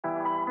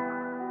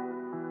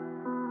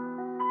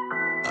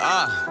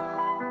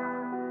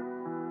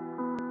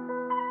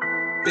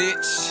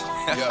Bitch.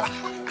 Yeah.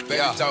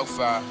 Baby talk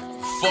fire.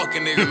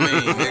 Fucking nigga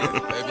mean,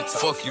 nigga. Baby talk.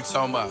 Fuck you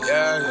talking about.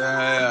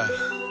 Yeah.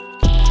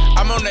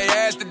 I'm on their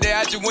ass today.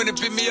 I just went and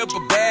picked me up a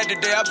bag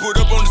today. I put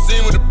up on the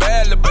scene with a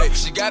bad little baby.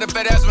 She got a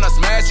fat ass when I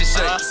smash and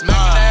shake.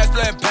 Smacking ass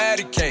playing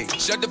patty cake.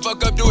 Shut the fuck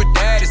up, do what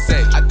daddy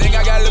say. I think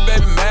I got a little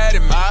baby mad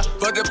at me.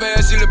 Fucked up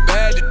ass, she look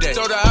bad today.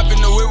 Told her hop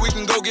in the whip, we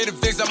can go get it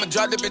fixed. I'ma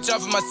drop the bitch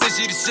off of my sis,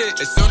 she the shit.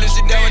 As soon as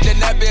she done with that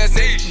nappy ass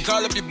head, you can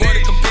call up your boy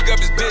to come pick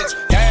up his bitch.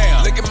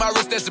 Damn. Look at my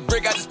wrist, that's a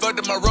brick. I just fucked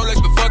up my Rolex,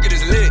 but fuck it,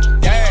 it's lit.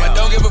 Damn. I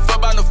don't give a fuck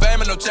about no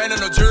fame and no chain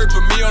and no jury.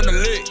 Put me on the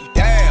lick.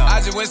 Damn.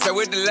 I just went straight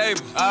with the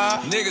label.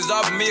 Niggas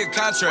offered me a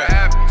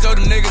contract. Told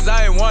them niggas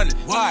I ain't want it.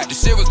 Why? The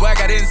shit was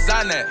whack, I didn't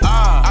sign that.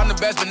 I'm the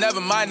best, but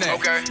never mind that.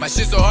 Okay. My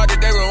shit so hard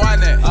that they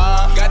rewind that.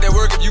 Got that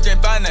work if you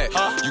can't find that.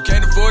 You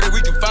can't afford it, we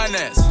can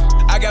finance.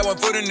 I got one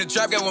foot in the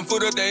trap, got one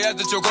foot up they ass,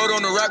 the choke hold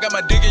on the rock. Got my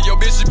dick in your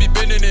bitch, should be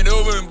bending it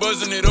over and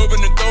buzzing it open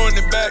and throwing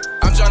it back.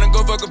 I'm tryna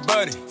go fuck a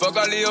buddy. Fuck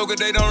all these hoes,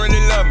 they don't really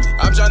love me.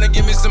 I'm tryna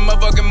give me some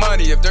motherfucking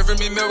money. If they're from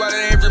me, why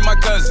they ain't from my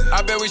cousin? I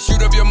bet we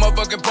shoot up your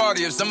motherfucking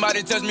party. If somebody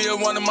touch me or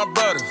one of my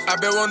brothers, I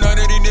bet won't none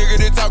of these niggas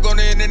that talk on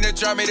the internet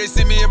try me, they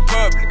see me in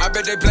public. I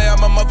bet they play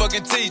out my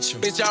motherfucking teacher.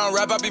 Bitch, I don't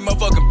rap, I be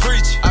motherfucking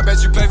preaching. I bet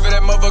you pay for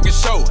that motherfucking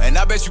show, and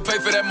I bet you pay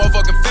for that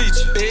motherfucking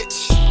feature.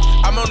 Bitch,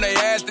 I'm on their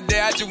ass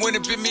today. I just went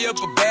and picked me up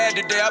a bag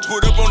today. I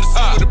put up on the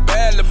scene with a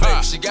bad little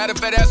baby. She got a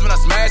fat ass when I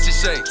smash and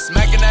shake.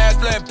 Smacking ass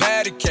playing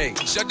patty cake.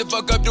 Shut the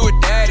fuck up, do what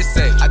daddy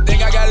say. I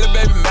think I got a little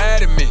baby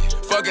mad at me.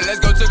 Fuck it, let's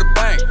go to the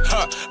bank.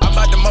 I'm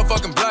about to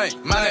motherfucking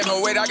blank. My name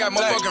on weight, I got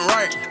motherfucking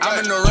rank. I'm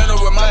in the rental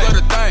with my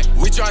brother thing.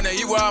 We tryna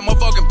eat where I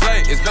motherfucking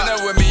play. It's been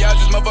up with me, I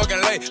just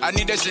motherfucking late. I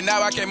need that shit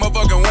now, I can't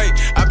motherfucking wait.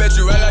 I bet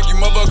you act like you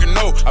motherfucking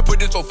know. I put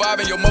this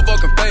 4-5 in your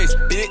motherfucking face,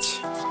 bitch.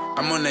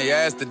 I'm on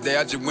their ass today.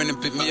 I just went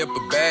and picked me up a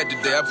bag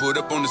today. I put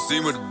up on the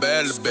scene with a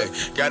bad little baby.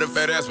 Got a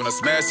fat ass when I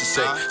smash and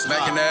shake.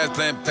 Smacking ass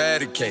playing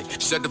patty cake.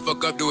 Shut the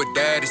fuck up, do what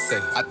daddy say.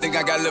 I think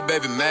I got a little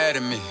baby mad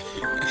at me.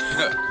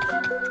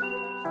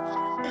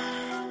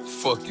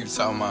 Fuck you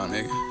talking about,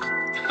 nigga.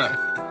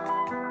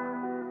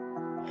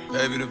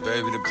 Baby the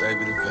baby, the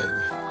baby, the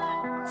baby.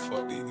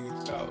 Fuck these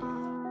niggas talk.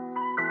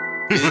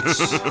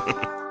 Bitch.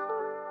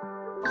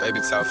 Baby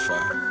talk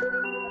fire.